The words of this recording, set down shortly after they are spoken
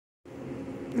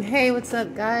Hey, what's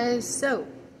up guys? So,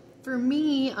 for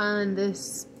me on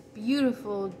this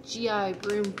beautiful GI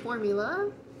Broom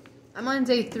formula, I'm on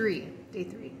day three.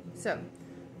 So,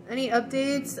 any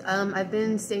updates? I've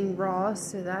been staying raw,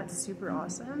 so that's super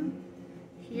awesome.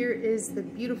 Here is the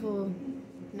beautiful,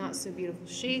 not so beautiful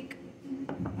shake.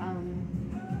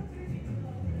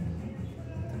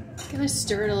 Gonna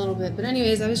stir it a little bit, but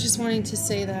anyways, I was just wanting to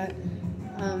say that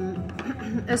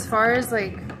as far as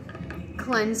like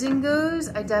cleansing goes,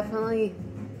 I definitely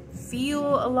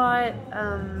feel a lot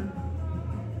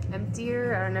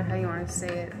emptier. I don't know how you want to say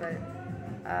it, but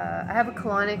I have a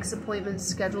colonics appointment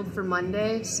scheduled for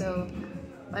Monday, so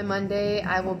by Monday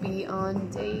I will be on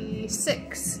day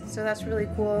 6, so that's really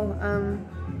cool.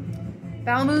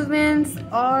 Bowel movements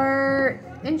are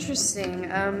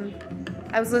interesting.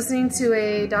 I was listening to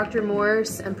a Dr.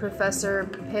 Morse and Professor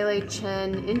Pele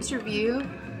Chen interview,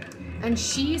 and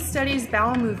she studies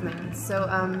bowel movements. So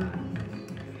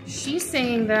she's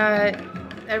saying that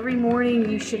every morning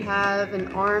you should have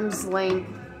an arm's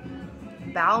length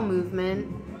bowel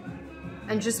movement,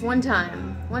 and just one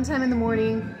time in the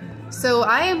morning. So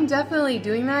I am definitely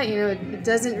doing that. You know, it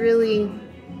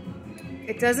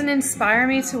doesn't inspire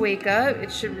me to wake up.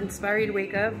 It should inspire you to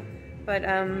wake up, but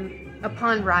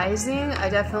upon rising, I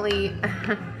definitely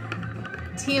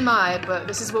TMI, but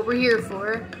this is what we're here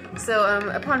for. So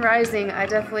upon rising, I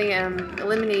definitely am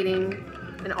eliminating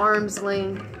an arm's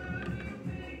length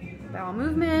bowel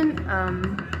movement.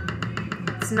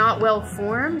 It's not well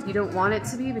formed. You don't want it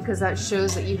to be, because that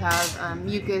shows that you have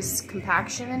mucus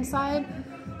compaction inside.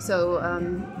 So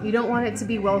you don't want it to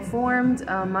be well formed.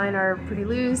 Mine are pretty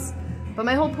loose. But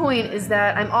my whole point is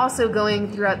that I'm also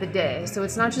going throughout the day. So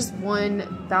it's not just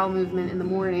one bowel movement in the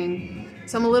morning.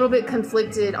 So I'm a little bit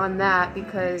conflicted on that,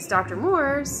 because Dr.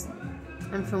 Morse,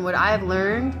 and from what I've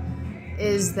learned,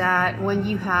 is that when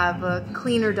you have a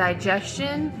cleaner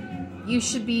digestion, you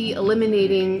should be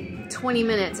eliminating 20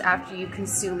 minutes after you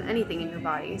consume anything in your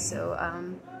body. So,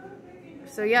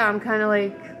 so yeah, I'm kind of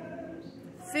like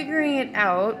figuring it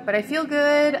out, but I feel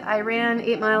good. I ran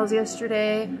 8 miles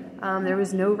yesterday. There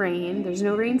was no rain. There's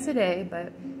no rain today,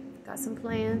 but got some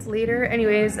plans later.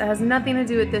 Anyways, it has nothing to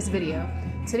do with this video.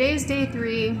 Today's day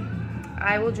 3.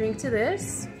 I will drink to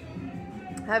this.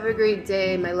 Have a great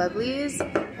day, my lovelies,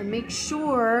 and make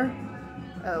sure,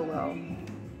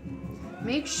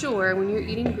 make sure when you're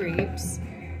eating grapes,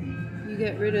 you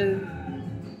get rid of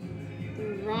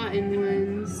the rotten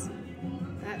ones.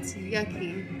 That's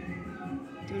yucky.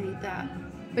 Don't eat that.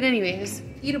 But anyways,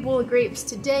 eat a bowl of grapes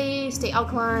today, stay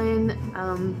alkaline,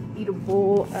 eat a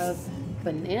bowl of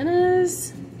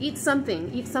bananas, eat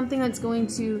something that's going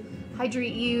to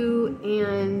hydrate you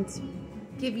and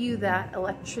give you that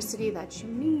electricity that you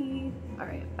need. All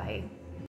right, bye.